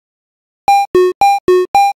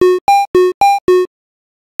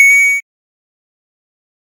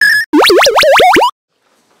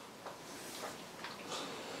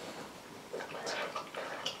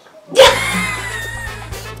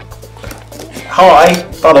Hi,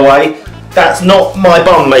 by the way, that's not my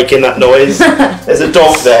bum making that noise. There's a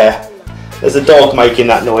dog there. There's a dog making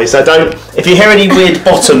that noise. So don't, if you hear any weird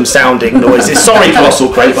bottom sounding noises, sorry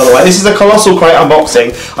Colossal Crate, by the way. This is a Colossal Crate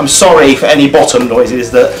unboxing. I'm sorry for any bottom noises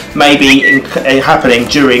that may be happening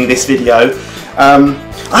during this video.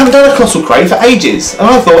 I haven't done a Colossal Crate for ages, and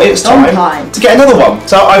I thought it was time to get another one.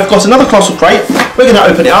 So I've got another Colossal Crate. We're going to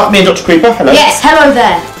open it up. Me and Dr. Creeper, hello. Yes, hello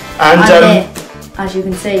there. And I'm here, as you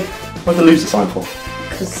can see. What's the loser sign for?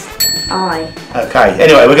 Because Okay,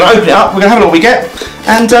 anyway, we're going to open it up, we're going to have a look what we get,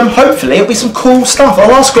 and hopefully it'll be some cool stuff. Our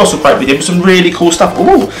last Colossal Crate we did was some really cool stuff.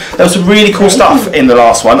 Ooh, there was some really cool stuff in the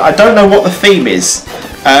last one. I don't know what the theme is.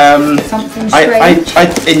 Something strange.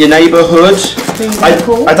 In your neighbourhood. I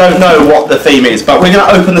don't know what the theme is, but we're going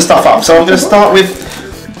to open the stuff up. So I'm going to start with...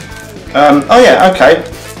 oh yeah, okay.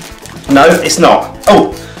 No, it's not.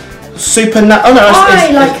 Oh, Supernatural. Oh no,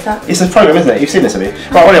 I like that. It's a program, isn't it? You've seen this, have you?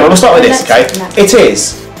 Right, well, anyway, we'll start with this, okay? It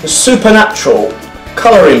is the Supernatural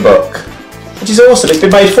colouring book, which is awesome. It's been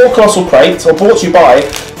made for Colossal Crate, or brought to you by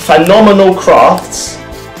Phenomenal Crafts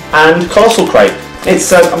and Colossal Crate.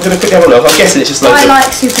 It's, I'm going to quickly have a look. I'm guessing it's just loads I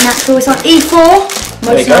like Supernatural. It's on E4.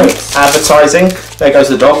 There you go. Advertising. There goes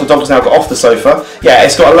the dog. The dog's now got off the sofa. Yeah,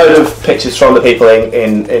 it's got a load of pictures from the people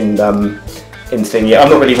in thing. Yeah, I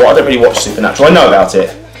don't really watch Supernatural. I know about it.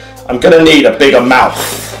 I'm going to need a bigger mouth.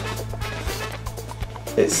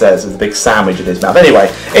 It says with a big sandwich in his mouth. Anyway,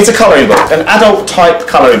 it's a colouring book, an adult type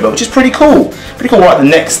colouring book, which is pretty cool. Pretty cool. Right, the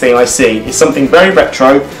next thing I see is something very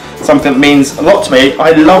retro, something that means a lot to me.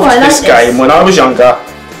 I loved this game when I was younger,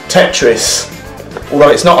 Tetris.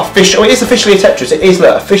 Although it's not official, it is officially a Tetris. It is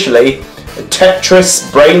officially a Tetris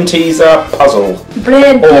brain teaser puzzle.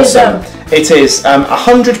 Brain awesome. It is a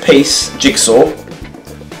 100-piece jigsaw.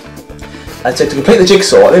 And so to complete the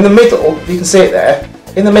jigsaw, in the middle, you can see it there,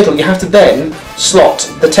 in the middle you have to then slot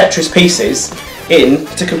the Tetris pieces in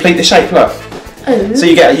to complete the shape, look. Oh. So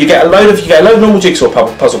you get a load of normal jigsaw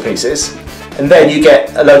puzzle pieces, and then you get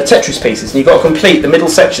a load of Tetris pieces, and you've got to complete the middle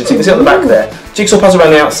section, so you can see on the back there. Jigsaw puzzle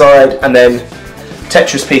around the outside, and then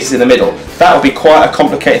Tetris pieces in the middle. That would be quite a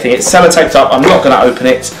complicated thing. It's sellotaped up, I'm not going to open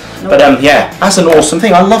it. Nope. But yeah, that's an awesome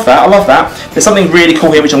thing. I love that, I love that. There's something really cool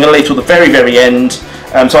here which I'm going to leave till the very, very end.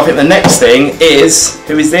 So I think the next thing is,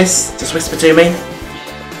 who is this? Just whisper to me.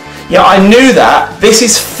 Yeah, I knew that. This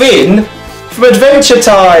is Finn from Adventure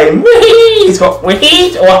Time. Whee! He's got whee!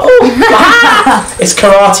 It's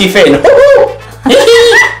Karate Finn.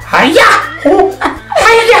 Hiya!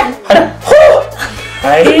 I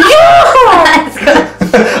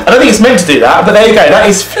don't think it's meant to do that, but there you go. That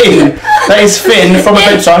is Finn. That is Finn from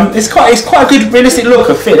Adventure Time. It's quite a good, realistic look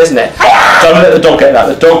of Finn, isn't it? Don't let the dog get that.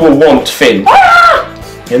 The dog will want Finn.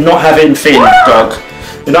 You're not having Finn, dog.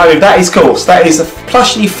 You know, that is cool. So that is a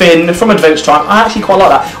plushie Finn from Adventure Time. I actually quite like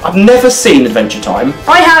that. I've never seen Adventure Time.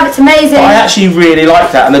 I have, it's amazing. But I actually really like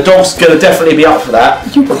that, and the dog's going to definitely be up for that.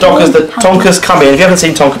 Tonka's come in. If you haven't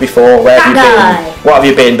seen Tonka before, where have you been? What have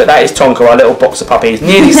you been? But that is Tonka, our little boxer puppy. He's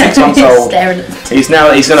nearly 6 months old. He's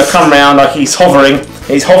going to come round like he's hovering.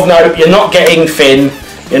 No, you're not getting Finn.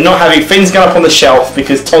 You're not having Finn's going up on the shelf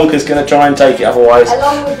because Tonka's going to try and take it otherwise.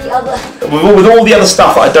 Along with the other. With all the other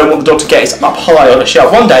stuff that I don't want the dog to get, it's up high on a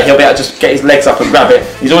shelf. One day he'll be able to just get his legs up and grab it.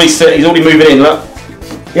 He's already moving in. Look.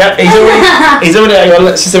 Yeah, he's already.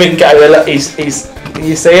 Let's see so we can get over there. Look, you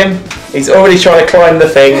see him? He's already trying to climb the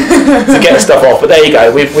thing to get stuff off. But there you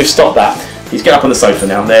go. We've stopped that. He's getting up on the sofa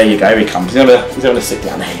now. There you go. Here he comes. He's going to sit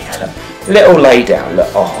down. There you go. Look. Little lay down,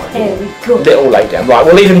 look. Oh, there we go. Little lay down. Right,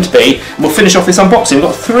 we'll leave him to be, and we'll finish off this unboxing. We've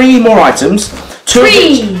got 3 more items. Two of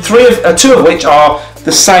which are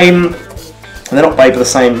the same. And they're not made by the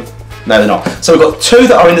same. No, they're not. So we've got 2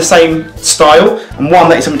 that are in the same style, and 1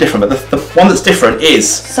 that is something different. But the one that's different is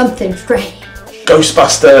something strange.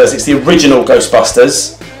 Ghostbusters. It's the original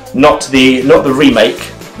Ghostbusters, not the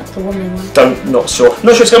remake. The woman one. Not sure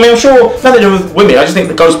it's going to be. I'm sure nothing to do with women. I just think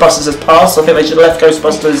the Ghostbusters has passed. I think they should have left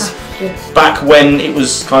Ghostbusters back when it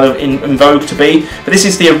was kind of in vogue to be. But this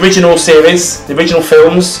is the original series, the original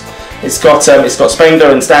films. It's got Spengler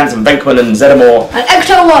and Stantz and Venkman and Zeddemore. And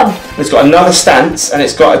Ecto-1. It's got another Stantz, and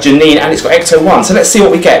it's got a Janine, and it's got Ecto-1. So let's see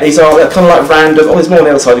what we get. They're kind of like random. Oh, there's more on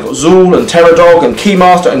the other side. You've got Zool and Pterodog and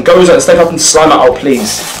Keymaster and Gozer and Stay Up and Slimer. Oh,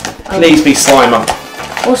 please be Slimer.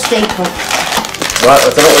 Or Stay Pop. Right,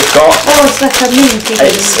 I don't know what we've got. Oh, it's like a mini figure.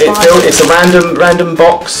 It's a random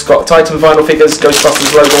box. Got Titan vinyl figures,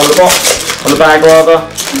 Ghostbusters logo on the box, on the bag rather.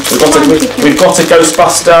 We've got a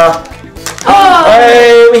Ghostbuster Oh!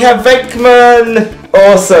 Hey, we have Venkman.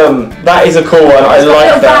 Awesome. That is a cool one. I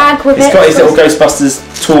like that. It's got his little Ghostbusters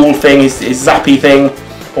tool thing, his zappy thing.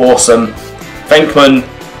 Awesome. Venkman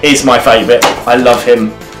is my favourite. I love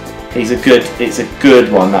him. It's a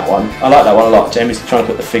good one, that one. I like that one a lot. Jamie's trying to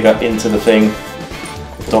put the figure into the thing.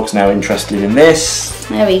 The dog's now interested in this.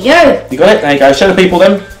 There we go. You got it? There you go. Show the people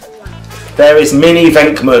then. There is Mini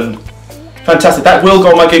Venkman. Fantastic. That will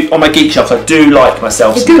go on my geek shelf. I do like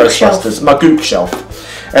myself some Ghostbusters. My gook shelf.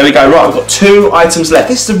 There we go. Right, we've got 2 items left.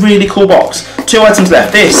 This is a really cool box. 2 items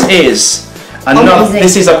left. This is another.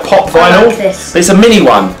 This is a pop vinyl. Like this. It's a mini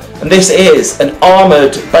one. And this is an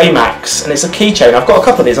armoured Baymax, and it's a keychain. I've got a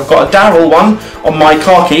couple of these. I've got a Daryl one on my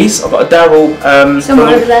car keys. I've got a Daryl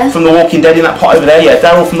from The Walking Dead in that pot over there. Yeah,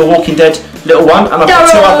 Daryl from The Walking Dead, little one. And I've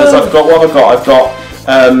got 2 others. I've got what have I got? I've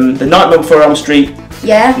got The Nightmare Before Elm Street.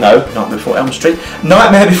 Yeah. No, Nightmare Before Elm Street.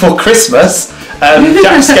 Nightmare Before Christmas.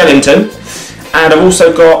 Jack Skellington. And I've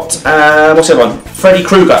also got what's the other one? Freddy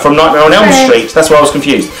Krueger from Nightmare on Elm Street. That's where I was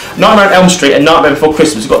confused. Nightmare on Elm Street and Nightmare Before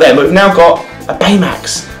Christmas. We've got them. But we've now got a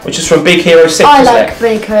Baymax, which is from Big Hero 6. I like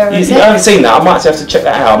Big Hero 6. You haven't seen that? I might have to check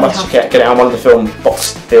that out. I might have to get it on one of the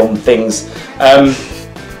box film things.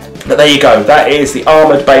 But there you go. That is the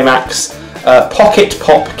armoured Baymax Pocket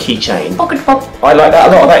Pop keychain. Pocket Pop. I like that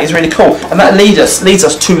a lot. That is really cool. And that leads us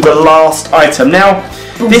to the last item. Now,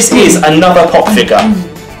 this is another pop figure.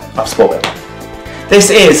 I've spoiled it. This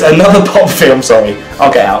is another pop figure. I'm sorry.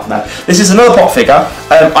 I'll get out now. This is another pop figure.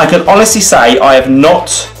 I can honestly say I have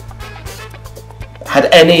not had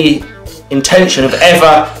any intention of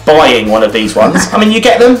ever buying one of these ones. I mean, you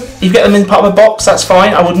get them in part of a box, that's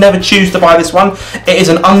fine. I would never choose to buy this one. It is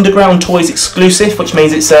an Underground Toys exclusive, which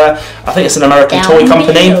means it's I think it's an American toy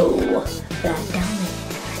company.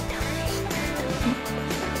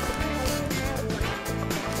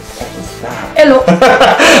 Hello.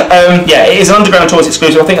 Yeah, it is an Underground Toys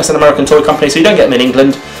exclusive. I think that's an American toy company, so you don't get them in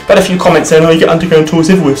England. But a few comments saying, "Oh, you get Underground Toys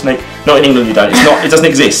everywhere, Snake." Not in England, you don't. It's not. It doesn't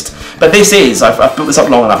exist. But this is. I've built this up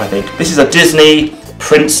long enough, I think. This is a Disney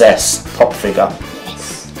princess pop figure.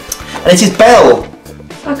 Yes. And it is Belle.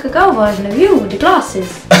 It's like a girl version of you with the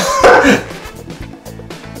glasses.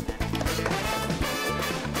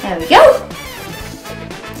 There we go.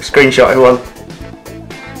 Screenshot, everyone.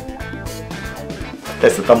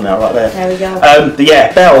 There's the thumbnail right there. There we go. But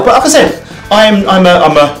yeah, Belle. But like I said,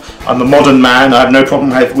 I'm a modern man. I have no problem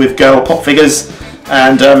with girl pop figures.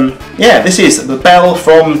 And yeah, this is the Belle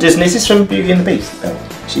from Disney. Is this from Beauty and the Beast? Belle.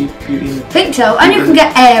 Is she Beauty and the Beast? I think so. And you can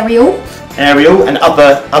get Ariel. Ariel and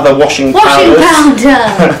other washing powders.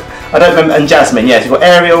 Powder. I don't remember. And Jasmine. Yes, we've got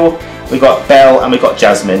Ariel, we've got Belle, and we've got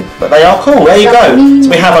Jasmine. But they are cool. There you go. So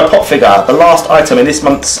we have a pop figure. The last item in this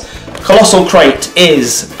month's Colossal Crate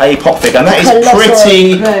is a pop figure, and that is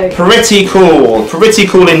pretty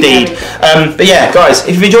cool indeed. But yeah, guys,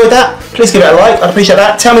 if you've enjoyed that, please give it a like. I'd appreciate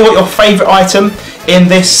that. Tell me what your favourite item in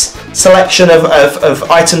this selection of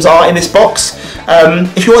items are in this box.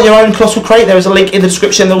 If you want your own Colossal Crate, there is a link in the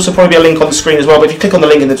description. There'll also probably be a link on the screen as well, but if you click on the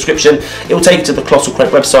link in the description, it will take you to the Colossal Crate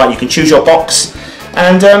website. You can choose your box.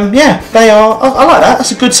 And yeah, they are. I like that.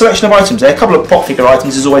 That's a good selection of items there. A couple of pop figure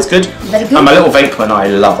items is always good. Very good. And my little Venkman, I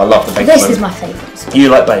love the Venkman. This is my favourite. You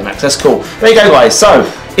like Baymax, that's cool. There you go, guys. So,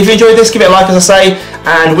 if you enjoyed this, give it a like, as I say,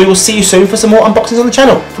 and we will see you soon for some more unboxings on the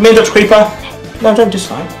channel. From me and Dr. Creeper. No, don't just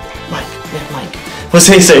like. Mike. Yeah, Mike. We'll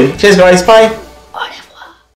see you soon. Cheers, guys. Bye.